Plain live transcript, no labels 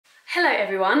Hello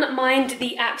everyone, mind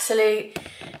the absolute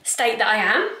state that I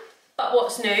am, but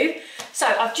what's new? So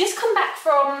I've just come back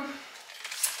from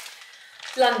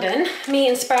London. Me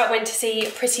and Sprout went to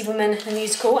see Pretty Woman the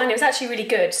musical and it was actually really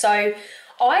good. So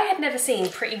I had never seen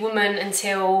Pretty Woman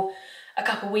until a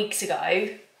couple of weeks ago.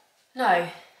 No,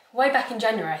 way back in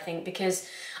January I think, because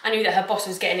I knew that her boss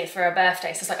was getting it for her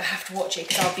birthday, so I was like, I have to watch it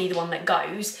because I'll be the one that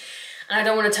goes and I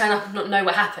don't want to turn up and not know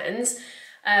what happens.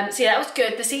 So yeah, that was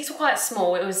good. The seats were quite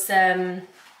small. It was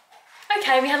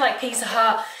okay. We had like Pizza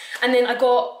Hut, and then I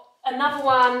got another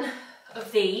one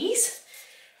of these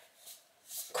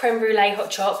creme brulee hot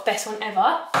choc, best one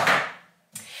ever.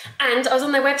 And I was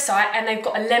on their website, and they've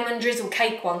got a lemon drizzle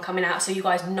cake one coming out, so you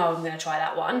guys know I'm going to try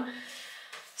that one.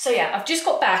 So yeah, I've just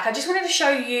got back. I just wanted to show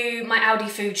you my Aldi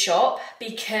food shop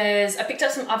because I picked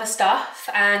up some other stuff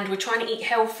and we're trying to eat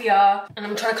healthier and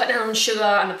I'm trying to cut down on sugar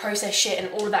and the processed shit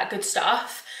and all of that good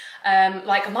stuff.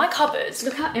 Like my cupboards,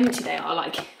 look how empty they are.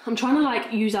 Like I'm trying to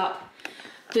like use up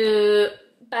the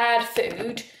bad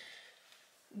food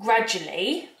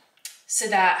gradually so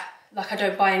that like I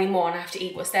don't buy any more and I have to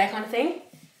eat what's there kind of thing.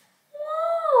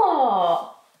 What?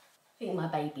 I think my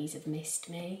babies have missed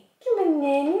me. Come on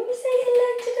then, let me say hello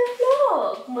to the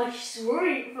vlog. My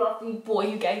sweet fluffy boy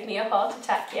who gave me a heart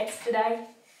attack yesterday.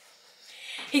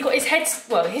 He got his head,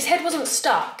 well, his head wasn't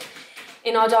stuck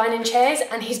in our dining chairs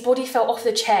and his body fell off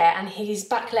the chair and his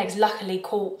back legs luckily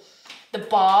caught the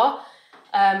bar.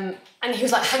 And he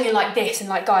was like hanging like this and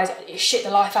like, guys, it shit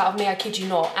the life out of me, I kid you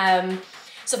not.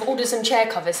 So I've ordered some chair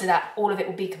covers so that all of it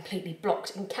will be completely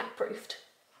blocked and cat-proofed.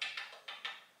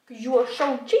 Because you are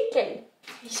so cheeky.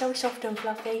 You're so soft and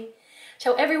fluffy.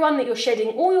 Tell everyone that you're shedding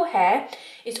all your hair.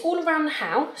 It's all around the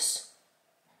house.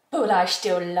 But I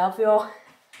still love you.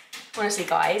 Honestly,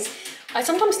 guys, I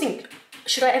sometimes think,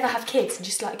 should I ever have kids and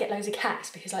just like get loads of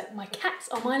cats? Because like my cats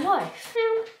are my life.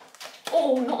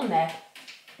 Oh, not on there.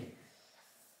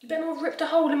 You better not have ripped a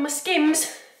hole in my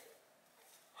Skims.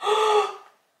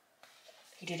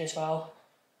 He did as well.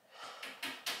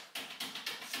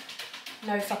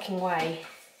 No fucking way.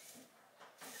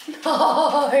 No!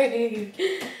 Oh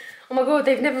my god,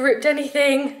 they've never ripped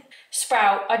anything.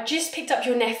 Sprout, I just picked up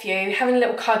your nephew, having a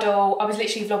little cuddle. I was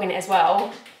literally vlogging it as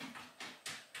well.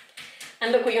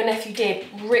 And look what your nephew did,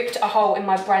 ripped a hole in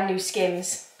my brand new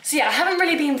Skims. So yeah, I haven't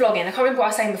really been vlogging. I can't remember what I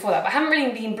was saying before that, but I haven't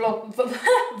really been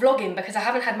vlogging because I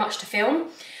haven't had much to film.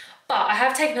 But I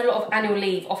have taken a lot of annual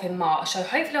leave off in March, so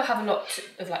hopefully I'll have a lot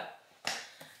of like,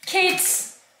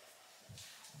 kids.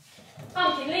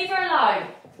 Pumpkin, leave her alone.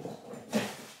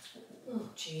 Oh,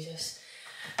 Jesus.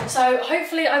 So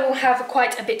hopefully I will have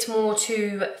quite a bit more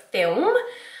to film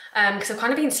because I've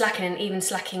kind of been slacking and even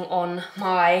slacking on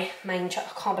my main channel.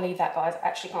 I can't believe that, guys. I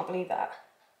actually can't believe that.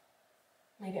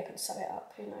 Maybe I can sew it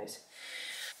up, who knows.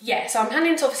 Yeah, so I'm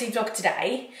planning to obviously vlog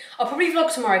today. I'll probably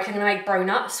vlog tomorrow because I'm going to make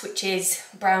Bronuts, which is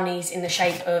brownies in the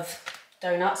shape of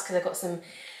donuts because I've got some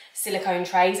silicone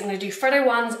trays. I'm going to do Freddo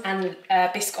ones and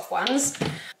Biscoff ones.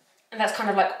 And that's kind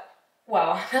of like,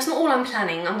 well, that's not all I'm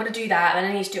planning. I'm going to do that, then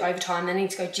I need to do overtime, then I need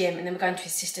to go gym, and then we're going to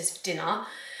his sister's for dinner.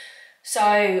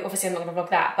 So obviously I'm not going to vlog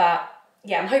that, but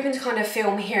yeah, I'm hoping to kind of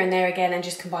film here and there again and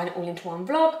just combine it all into one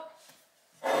vlog.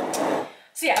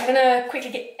 So yeah, I'm going to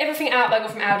quickly get everything out that I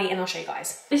got from Aldi and I'll show you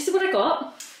guys. This is what I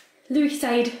got.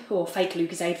 Lucozade, or fake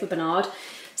Lucozade for Bernard.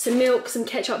 Some milk, some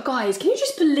ketchup. Guys, can you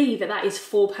just believe that that is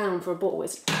 £4 for a bottle?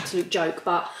 It's an absolute joke,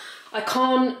 but I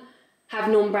can't have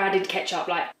non-branded ketchup.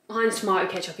 Like Heinz tomato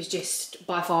ketchup is just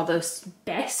by far the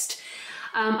best.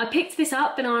 I picked this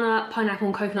up, banana, pineapple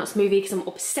and coconut smoothie, because I'm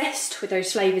obsessed with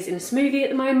those flavours in a smoothie at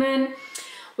the moment.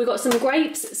 We got some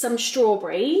grapes, some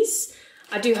strawberries.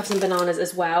 I do have some bananas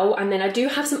as well. And then I do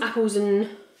have some apples and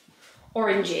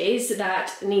oranges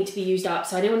that need to be used up.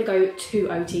 So I didn't want to go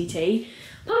too OTT.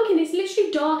 Pumpkin, it's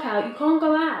literally dark out. You can't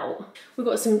go out. We've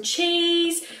got some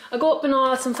cheese. I got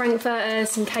banana, some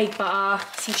frankfurters, some cake butter,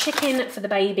 some chicken for the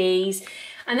babies.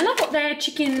 And then I got their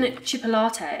chicken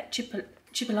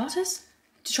chipolatas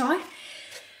to try.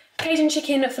 Cajun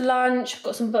chicken for lunch. I've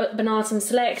got some banana, some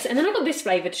selects. And then I got this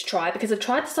flavour to try because I've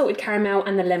tried the salted caramel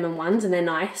and the lemon ones and they're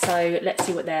nice. So let's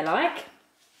see what they're like.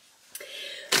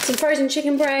 Some frozen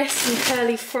chicken breasts, some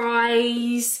curly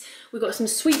fries. We've got some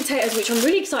sweet potatoes, which I'm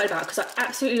really excited about because I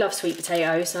absolutely love sweet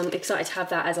potatoes. So I'm excited to have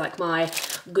that as like my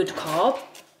good carb.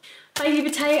 Baby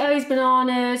potatoes,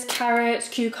 bananas, carrots,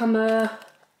 cucumber,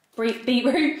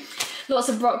 beetroot, lots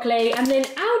of broccoli. And then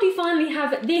Aldi finally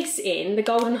have this in, the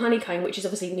golden honeycomb, which is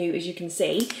obviously new as you can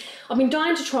see. I've been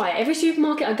dying to try it. Every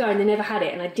supermarket I go and they never had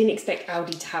it and I didn't expect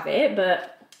Aldi to have it,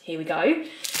 but here we go.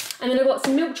 And then I've got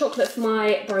some milk chocolate for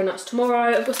my Bronuts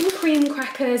tomorrow. I've got some cream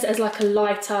crackers as like a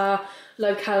lighter,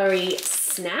 low calorie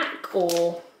snack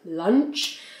or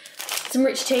lunch. Some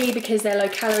rich tea because they're low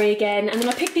calorie again. And then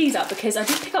I picked these up because I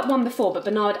did pick up one before, but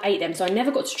Bernard ate them, so I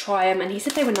never got to try them. And he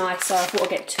said they were nice, so I thought I'd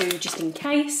get two just in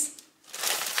case.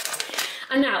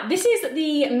 And now, this is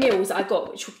the meals that I got,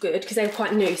 which were good because they were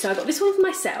quite new. So I got this one for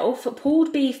myself,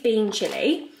 pulled beef bean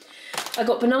chilli. I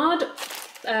got Bernard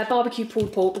barbecue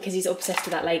pulled pork because he's obsessed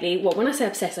with that lately. Well, when I say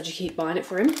obsessed, I just keep buying it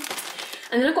for him.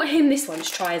 And then I got him this one to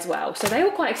try as well. So they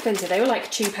were quite expensive. They were like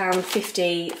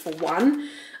 £2.50 for one.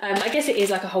 I guess it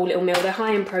is like a whole little meal. They're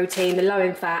high in protein, they're low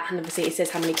in fat, and obviously it says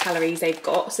how many calories they've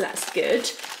got, so that's good.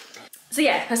 So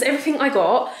yeah, that's everything I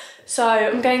got. So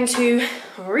I'm going to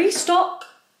restock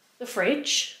the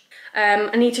fridge.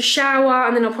 I need to shower,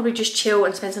 and then I'll probably just chill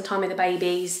and spend some time with the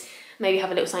babies. Maybe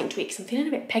have a little something to eat, because I'm feeling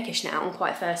a bit peckish now. I'm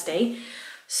quite thirsty.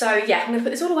 So yeah, I'm gonna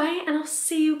put this all away, and I'll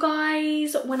see you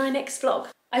guys when I next vlog.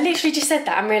 I literally just said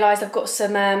that and realised I've got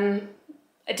some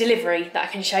a delivery that I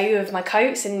can show you of my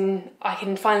coats, and I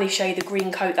can finally show you the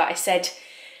green coat that I said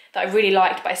that I really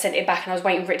liked, but I sent it back and I was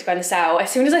waiting for it to go in the sale.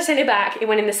 As soon as I sent it back, it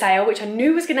went in the sale, which I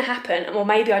knew was gonna happen, or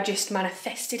maybe I just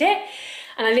manifested it,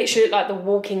 and I literally look like the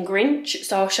walking Grinch,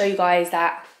 so I'll show you guys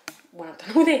that when I've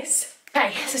done all this.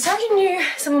 Okay, so showing you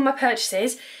some of my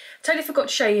purchases. Totally forgot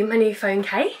to show you my new phone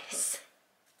case.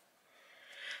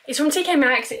 It's from TK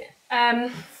Maxx.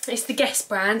 It's the Guess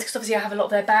brand, because obviously I have a lot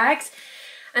of their bags.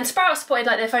 And Sprout spotted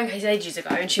like their phone case ages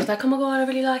ago, and she was like, oh my god, I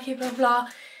really like it, blah blah.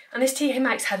 And this TK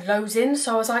Maxx had loads in,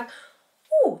 so I was like,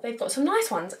 oh, they've got some nice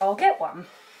ones, I'll get one.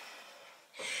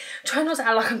 Try not to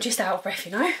act like I'm just out of breath,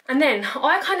 you know? And then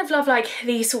I kind of love like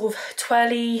these sort of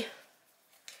twirly,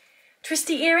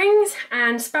 twisty earrings,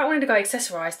 and Sprout wanted to go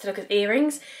accessorised to look at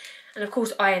earrings, and of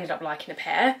course I ended up liking a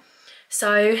pair.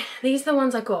 So these are the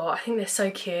ones I got. I think they're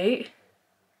so cute.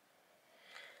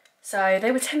 So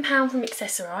they were £10 from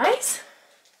Accessorise.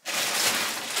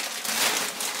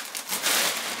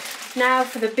 Now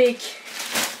for the big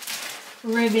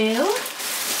reveal.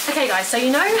 Okay guys, so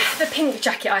you know the pink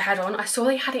jacket I had on? I saw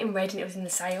they had it in red and it was in the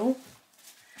sale.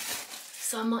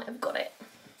 So I might have got it.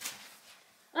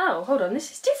 Oh, hold on,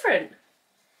 this is different.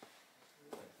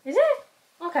 Is it?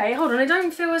 Okay, hold on, I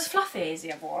don't feel as fluffy as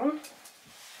the other one.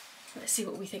 Let's see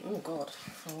what we think. Oh god,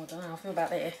 oh, I don't know how I feel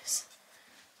about this.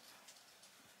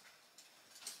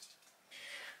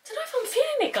 I don't know if I'm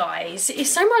feeling it, guys. It's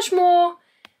so much more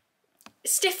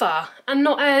stiffer and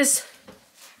not as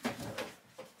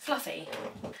fluffy.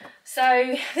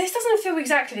 So this doesn't feel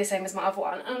exactly the same as my other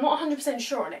one. I'm not 100%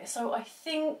 sure on it, so I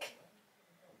think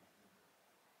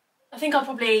I'll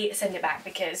probably send it back,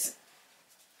 because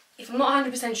if I'm not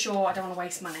 100% sure, I don't want to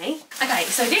waste money. Okay,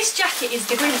 so this jacket is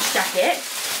the Grinch jacket.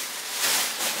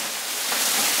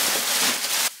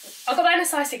 I got that in a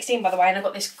size 16, by the way, and I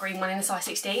got this green one in a size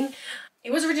 16.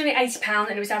 It was originally £80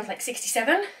 and it was down to like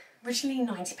 67. Originally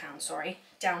 £90, sorry.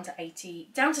 Down to 80,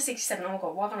 down to 67. Oh my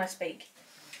god, why can't I speak?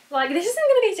 Like, this isn't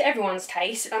going to be to everyone's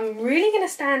taste. I'm really going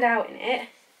to stand out in it.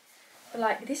 But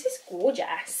like, this is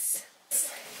gorgeous.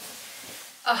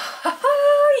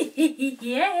 Oh,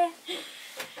 yeah.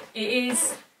 It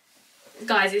is.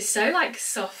 Guys, it's so like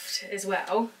soft as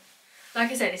well.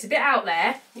 Like I said, it's a bit out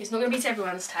there. It's not going to be to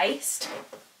everyone's taste.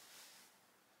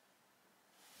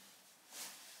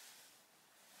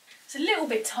 It's a little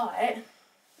bit tight,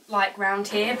 like round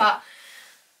here, but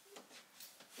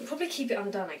I'll probably keep it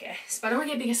undone, I guess. But I don't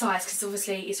want to get a bigger size because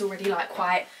obviously it's already like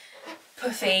quite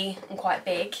puffy and quite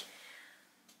big.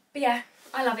 But yeah,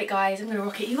 I love it, guys. I'm going to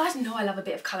rock it. You guys know I love a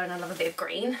bit of colour and I love a bit of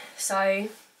green. So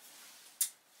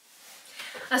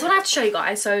that's what I have to show you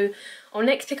guys. So I'll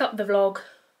next pick up the vlog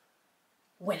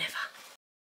whenever.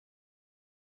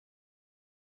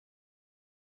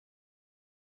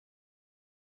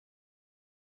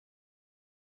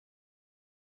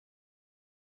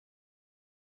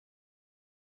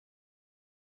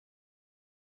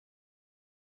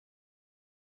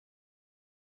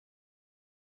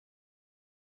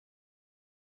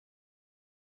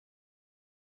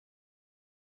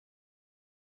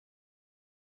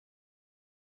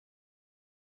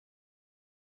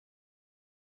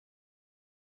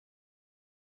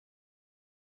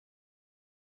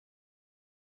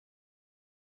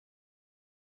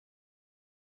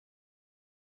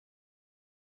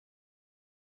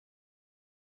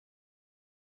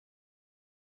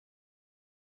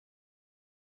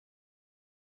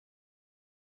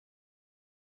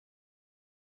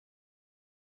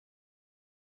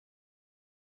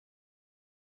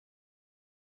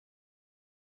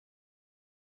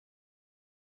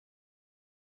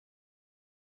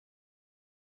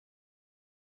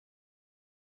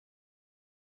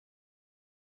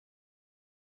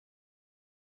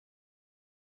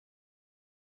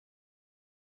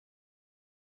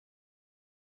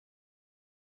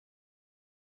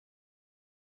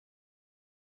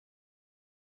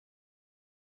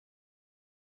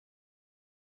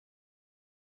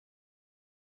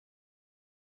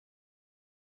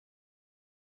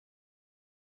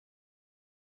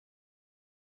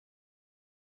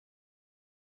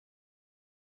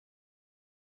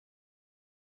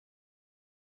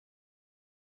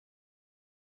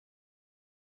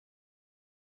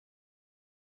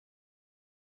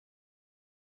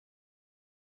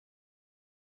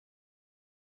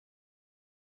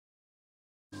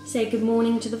 say good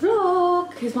morning to the vlog,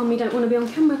 because Mummy don't want to be on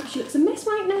camera because she looks a mess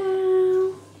right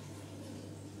now.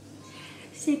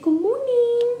 Say good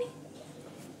morning.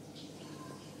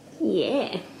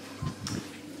 Yeah.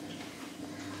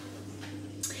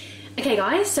 Okay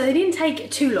guys, so they didn't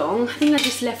take too long. I think I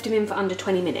just left them in for under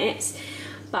 20 minutes.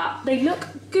 But they look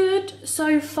good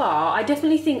so far. I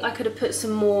definitely think I could have put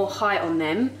some more height on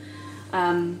them.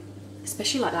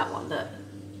 Especially like that one, look.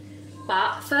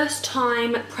 But first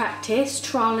time practice,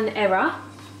 trial and error.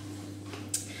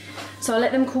 So I'll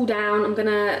let them cool down. I'm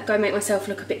gonna go make myself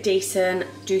look a bit decent,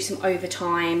 do some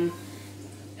overtime,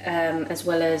 as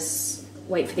well as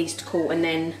wait for these to cool and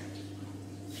then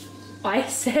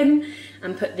ice them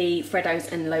and put the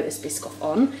Freddos and Lotus Biscoff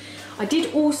on. I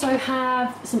did also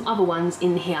have some other ones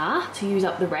in here to use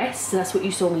up the rest, so that's what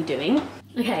you saw me doing.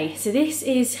 Okay, so this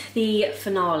is the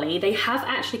finale. They have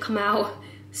actually come out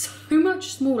so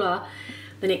much smaller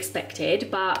than expected,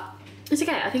 but it's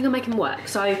okay, I think I'll make them work.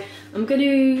 So I'm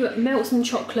gonna melt some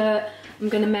chocolate, I'm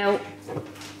gonna melt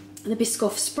the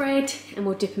Biscoff spread, and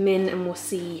we'll dip them in and we'll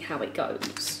see how it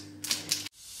goes.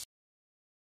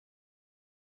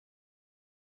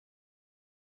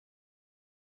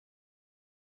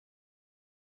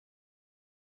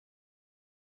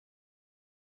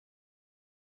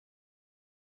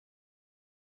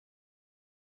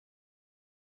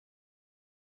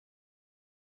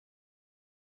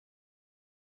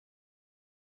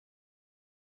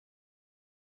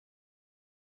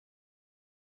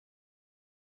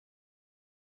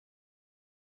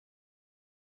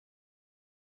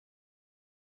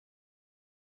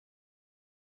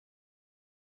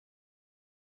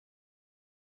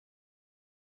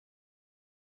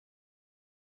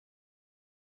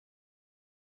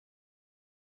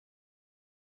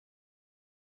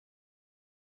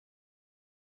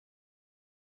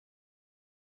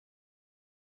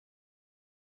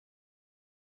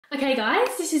 Okay guys,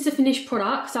 this is the finished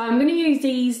product. So I'm going to use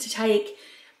these to take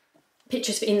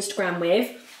pictures for Instagram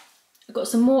with. I've got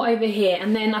some more over here,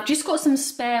 and then I've just got some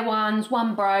spare ones.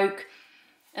 One broke,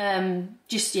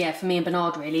 just yeah, for me and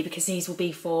Bernard really, because these will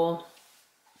be for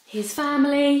his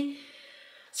family.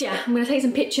 So yeah, I'm going to take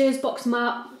some pictures, box them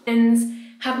up, and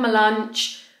have my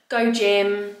lunch, go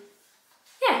gym.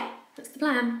 Yeah, that's the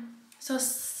plan. So I'll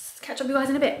catch up with you guys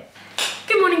in a bit.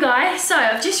 Good morning guys, so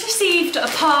I've just received a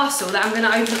parcel that I'm going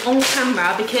to open on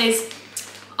camera because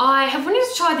I have wanted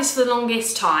to try this for the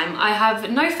longest time. I have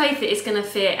no faith that it's going to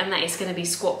fit and that it's going to be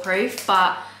squat proof,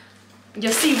 but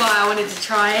you'll see why I wanted to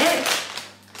try it.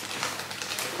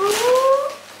 Ooh.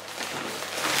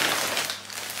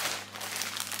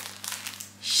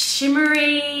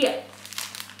 Shimmery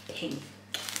pink.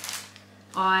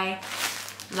 I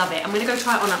love it. I'm going to go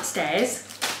try it on upstairs.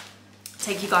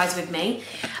 Take you guys with me.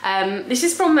 This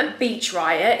is from Beach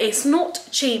Riot. It's not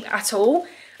cheap at all,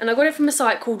 and I got it from a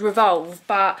site called Revolve,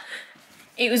 but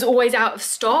it was always out of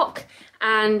stock,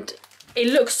 and it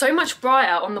looks so much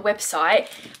brighter on the website,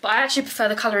 but I actually prefer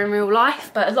the colour in real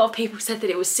life, but a lot of people said that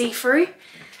it was see-through.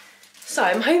 So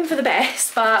I'm hoping for the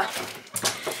best, but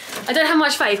I don't have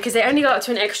much faith because they only go up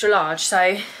to an extra large,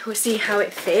 so we'll see how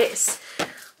it fits.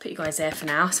 Put you guys there for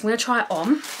now. So I'm going to try it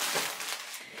on.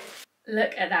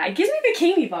 Look at that, it gives me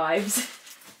bikini vibes.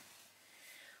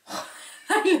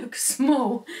 They look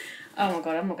small. Oh my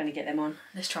god, I'm not going to get them on.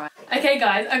 Let's try it. Okay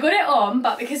guys, I got it on,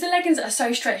 but because the leggings are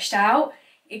so stretched out,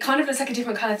 it kind of looks like a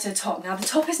different colour to the top. Now the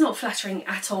top is not flattering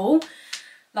at all.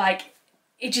 Like,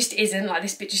 it just isn't. Like,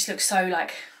 this bit just looks so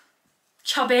like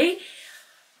chubby.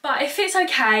 But it fits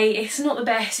okay. It's not the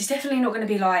best. It's definitely not going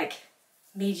to be like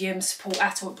medium support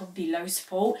at all. It'll probably be low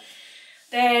support.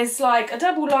 There's like a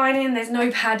double lining, there's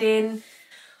no padding.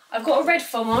 I've got a red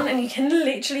foam on and you can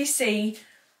literally see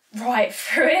right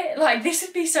through it. Like, this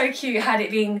would be so cute had it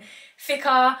been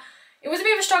thicker. It was a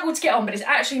bit of a struggle to get on, but it's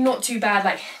actually not too bad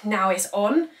like now it's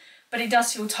on. But it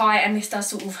does feel tight and this does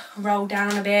sort of roll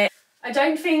down a bit. I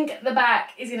don't think the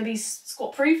back is going to be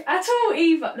squat proof at all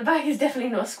either. The back is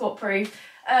definitely not squat proof.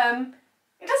 It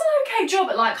does an okay job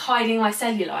at like hiding my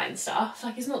cellulite and stuff.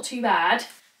 Like, it's not too bad.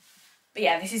 But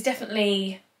yeah, this is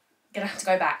definitely gonna have to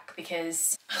go back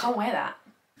because I can't wear that.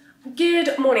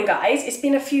 Good morning guys, it's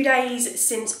been a few days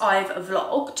since I've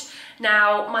vlogged.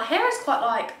 Now, my hair is quite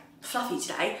like fluffy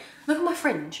today. Look at my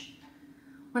fringe.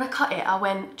 When I cut it, I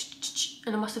went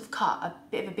and I must have cut a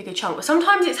bit of a bigger chunk. But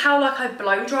sometimes it's how like I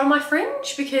blow dry my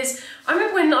fringe, because I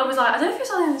remember when I was like, I don't know if it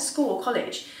was either in school or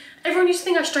college, everyone used to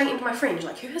think I straightened my fringe.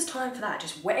 Like, who has time for that?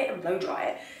 Just wet it and blow dry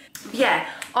it. Yeah,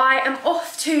 I am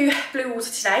off to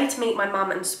Bluewater today to meet my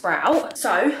mum and Sprout. So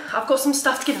I've got some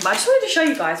stuff to give them. But I just wanted to show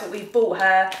you guys what we've bought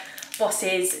her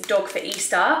boss's dog for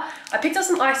Easter. I picked up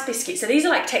some ice biscuits. So these are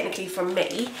like technically from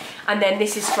me. And then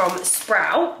this is from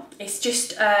Sprout. It's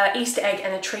just Easter egg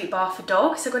and a treat bar for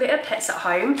dog. So I got it at Pets at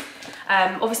Home.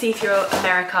 Obviously if you're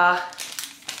America,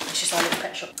 it's just our little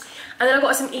pet shop. And then I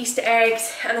got some Easter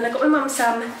eggs. And then I got my mum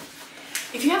some,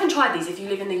 if you haven't tried these, if you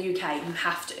live in the UK, you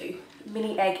have to.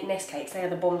 Mini egg nest cakes, they are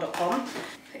the bomb.com.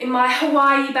 In my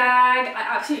Hawaii bag,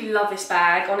 I absolutely love this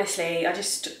bag, honestly. I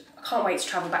can't wait to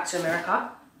travel back to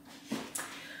America.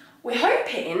 We're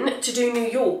hoping to do New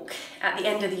York at the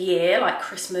end of the year, like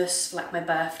Christmas, like my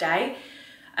birthday.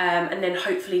 And then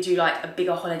hopefully do like a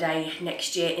bigger holiday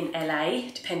next year in LA,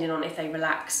 depending on if they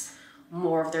relax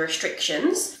more of the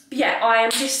restrictions. But yeah, I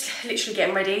am just literally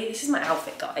getting ready. This is my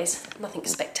outfit, guys. Nothing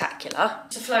spectacular.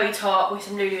 It's a flowy top with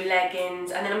some Lulu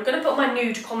leggings, and then I'm gonna put my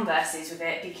nude Converses with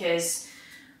it because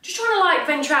I'm just trying to like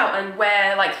venture out and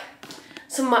wear like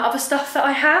some of my other stuff that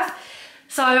I have.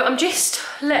 So I'm just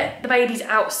let the babies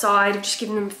outside, I'm just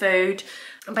giving them food.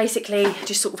 I'm basically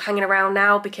just sort of hanging around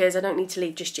now because I don't need to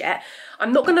leave just yet.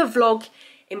 I'm not gonna vlog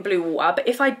in Bluewater, but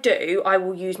if I do, I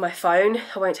will use my phone.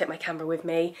 I won't take my camera with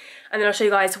me. And then I'll show you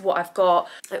guys what I've got.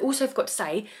 I also forgot to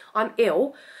say, I'm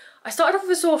ill. I started off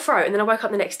with a sore throat and then I woke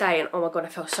up the next day and oh my God, I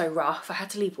felt so rough. I had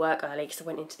to leave work early because I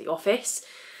went into the office.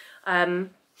 And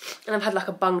I've had like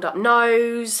a bunged up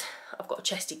nose. I've got a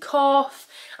chesty cough.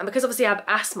 And because obviously I have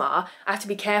asthma, I have to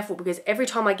be careful because every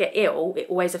time I get ill, it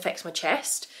always affects my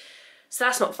chest. So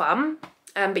that's not fun.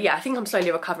 But yeah, I think I'm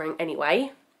slowly recovering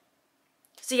anyway.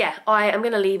 So yeah, I am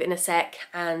going to leave in a sec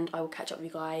and I will catch up with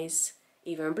you guys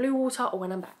either in Bluewater or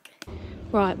when I'm back.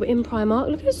 Right, we're in Primark.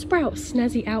 Look at Sprout's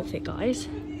snazzy outfit, guys.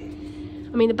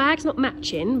 I mean, the bag's not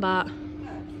matching, but... I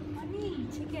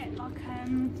need to get like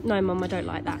No, Mum, I don't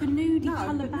like that. a nudie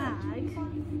colour bag.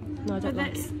 No, I don't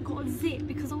like That's it. got a zip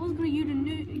because I was going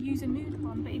to use a nude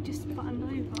one, but it just buttoned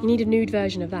over. You need a nude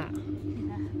version of that.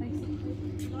 Yeah,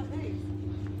 basically.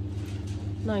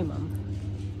 No, Mum.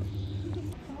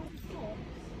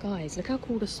 Guys, look how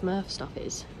cool the Smurf stuff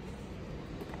is.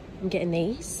 I'm getting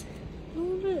these. Oh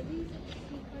look, these are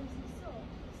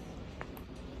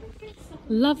crazy socks.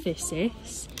 Love this,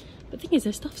 sis. But the thing is,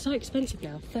 their stuff's so expensive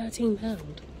now.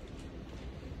 £13.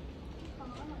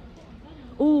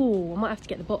 Oh, I might have to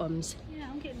get the bottoms. Yeah,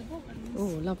 I'm getting the bottoms.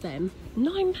 Oh, love them.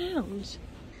 £9.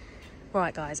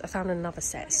 Right, guys, I found another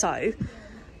set. So,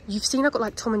 you've seen I've got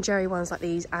like Tom and Jerry ones like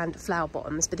these and flower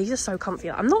bottoms, but these are so comfy.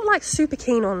 I'm not like super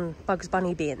keen on Bugs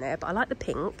Bunny being there, but I like the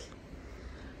pink.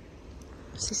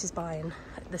 Sis is buying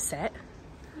the set.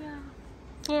 Yeah.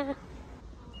 Yeah.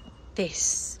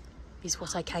 This is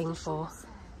what I came for.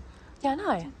 Yeah, I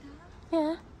know.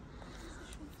 Yeah.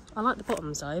 I like the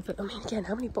bottoms though, but I mean, again,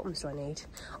 how many bottoms do I need?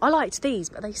 I liked these,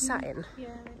 but are they satin? Yeah.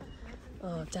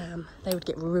 Oh, damn. They would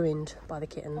get ruined by the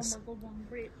kittens. Oh my God, one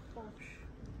rip, gosh.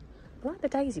 I like the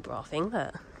daisy bra thing,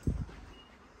 look.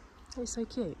 It's so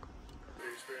cute.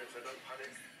 Experience, they don't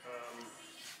panic.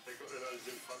 They got their nose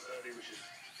in front early, which is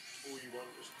all you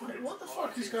want. What the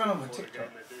fuck is going on with TikTok?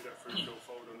 They do that through Phil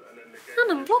Foden and then they get And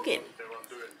I'm vlogging. they're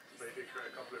undoing. They did create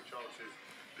a couple of chances.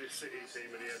 This City team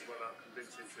in the end went out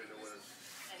convincing 2-0 winners.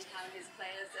 And how his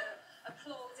players are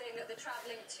applauding the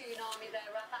travelling Toon army there.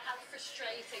 How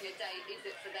frustrating a day is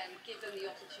it for them, given the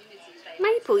opportunities they have?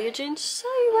 Maple, you're doing so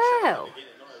well.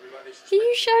 Are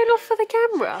you showing off for the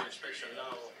camera?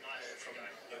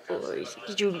 Or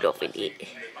did you love it?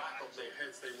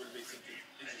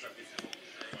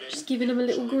 Just giving them a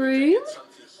little groom.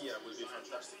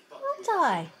 Aren't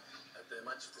I?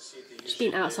 Just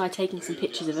been outside taking some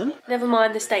pictures of them. Never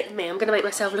mind the state of me. I'm going to make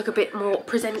myself look a bit more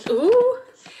presentable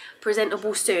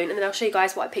soon, and then I'll show you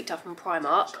guys what I picked up from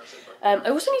Primark. I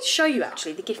also need to show you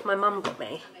actually the gift my mum got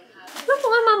me. Look what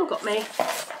my mum got me.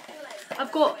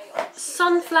 I've got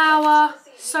sunflower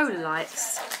solar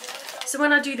lights. So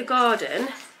when I do the garden,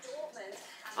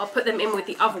 I'll put them in with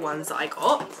the other ones that I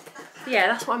got. But yeah,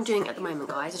 that's what I'm doing at the moment,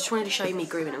 guys. I just wanted to show you me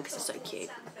grooming them because they're so cute.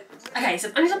 Okay, so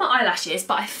I've only done my eyelashes,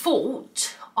 but I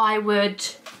thought I would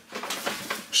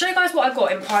show you guys what I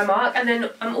got in Primark, and then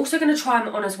I'm also going to try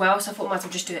them on as well, so I thought I might as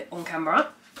well just do it on camera.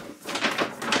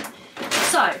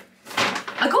 So,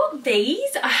 I got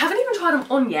these. I haven't even tried them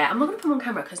on yet. I'm not going to put them on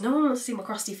camera because no one wants to see my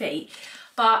crusty feet.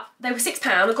 But they were £6.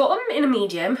 I got them in a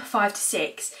medium, 5 to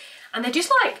 6. And they're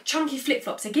just like chunky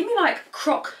flip-flops. They give me like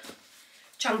Croc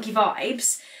chunky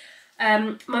vibes.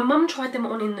 My mum tried them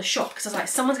on in the shop because I was like,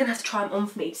 someone's going to have to try them on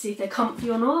for me to see if they're comfy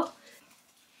or not.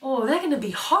 Oh, they're going to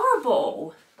be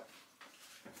horrible.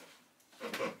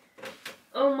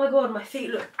 Oh my God, my feet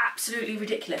look absolutely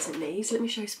ridiculous in these. Let me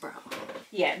show Sprout.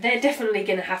 Yeah, they're definitely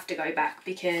going to have to go back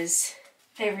because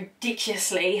they're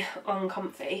ridiculously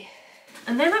uncomfy.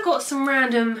 And then I got some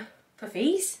random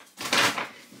puffies.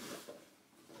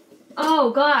 Oh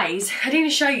guys, I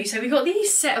didn't show you. So we got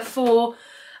these set of 4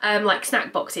 like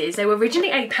snack boxes. They were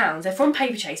originally £8. They're from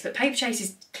Paperchase, but Paperchase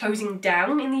is closing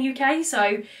down in the UK. So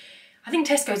I think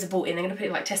Tesco's have bought in. They're going to put it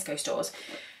in like Tesco stores.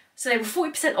 So they were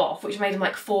 40% off, which made them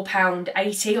like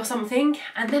 £4.80 or something.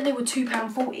 And then they were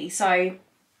 £2.40. So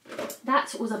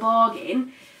that was a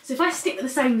bargain. So if I stick with the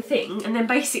same thing, and then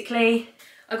basically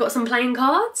I got some playing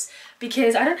cards,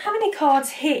 because I don't have any cards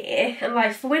here, and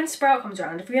like for when Sprout comes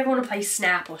around, if we ever want to play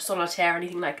Snap or Solitaire or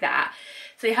anything like that,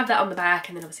 so you have that on the back,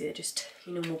 and then obviously they're just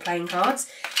your normal playing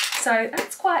cards. So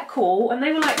that's quite cool, and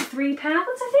they were like £3,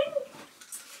 I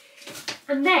think.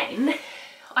 And then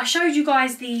I showed you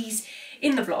guys these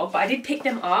in the vlog, but I did pick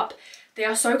them up. They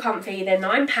are so comfy. They're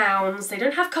 £9. They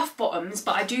don't have cuff bottoms,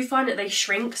 but I do find that they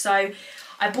shrink, so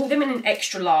I bought them in an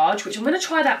extra large, which I'm going to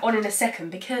try that on in a second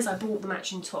because I bought the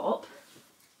matching top,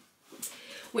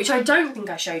 which I don't think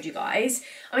I showed you guys.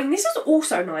 I mean, this is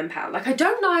also £9. Like, I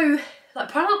don't know, like,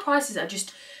 Primark prices are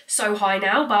just so high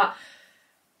now, but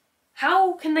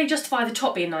how can they justify the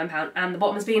top being £9 and the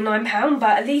bottoms being £9?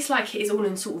 But at least, like, it is all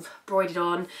in sort of broidered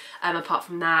on, apart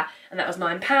from that, and that was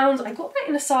 £9. I got that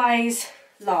in a size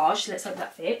large, so let's hope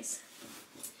that fits.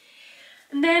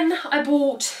 And then I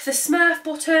bought the Smurf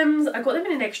bottoms. I got them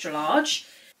in an extra large,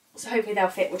 so hopefully they'll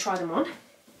fit. We'll try them on.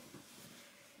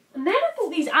 And then I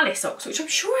bought these Alice socks, which I'm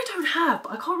sure I don't have,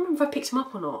 but I can't remember if I picked them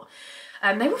up or not.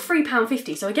 They were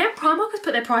 £3.50. So again, Primark has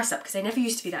put their price up because they never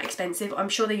used to be that expensive. I'm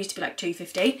sure they used to be like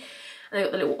 £2.50. And they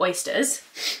got the little oysters.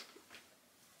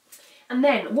 And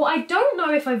then, what I don't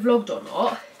know if I vlogged or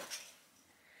not,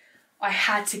 I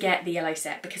had to get the yellow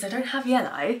set because I don't have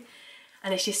yellow.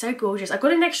 And it's just so gorgeous. I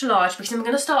got an extra large because I'm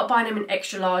going to start buying them in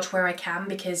extra large where I can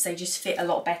because they just fit a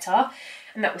lot better.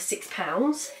 And that was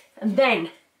 £6. And then,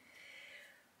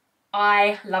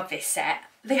 I love this set.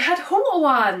 They had Haunter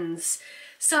ones.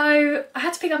 So, I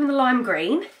had to pick up in the lime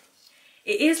green.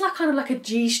 It is like kind of like a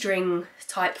G-string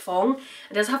type thong.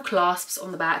 It does have clasps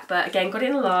on the back, but again, got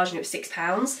it in a large and it was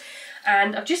 £6.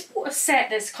 And I've just bought a set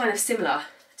that's kind of similar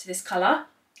to this colour.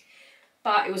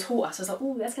 But it was Haunter, so I was like,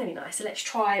 oh, that's going to be nice. So let's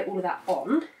try all of that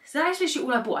on. So that's literally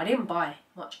all I bought. I didn't buy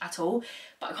much at all.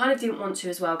 But I kind of didn't want to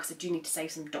as well because I do need to save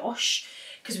some dosh.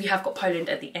 Because we have got Poland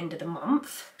at the end of the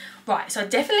month. Right, so I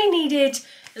definitely needed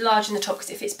the large in the top because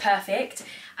it fits perfect.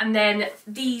 And then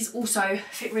these also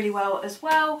fit really well as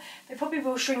well. They probably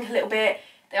will shrink a little bit.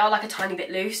 They are like a tiny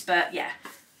bit loose, but yeah,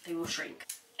 they will shrink.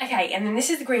 Okay, and then this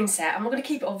is the green set. I'm not going to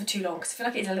keep it on for too long because I feel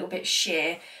like it's a little bit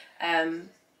sheer.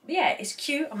 But yeah, it's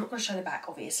cute. I'm not going to show the back,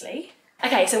 obviously.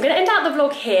 Okay, so I'm going to end out the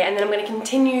vlog here and then I'm going to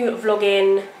continue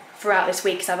vlogging throughout this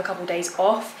week because I have a couple of days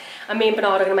off. And me and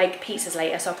Bernard are going to make pizzas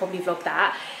later, so I'll probably vlog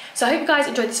that. So I hope you guys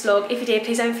enjoyed this vlog. If you did,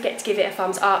 please don't forget to give it a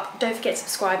thumbs up. Don't forget to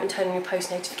subscribe and turn on your post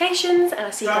notifications. And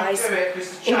I'll see you guys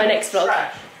in my next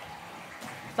vlog.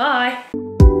 Bye.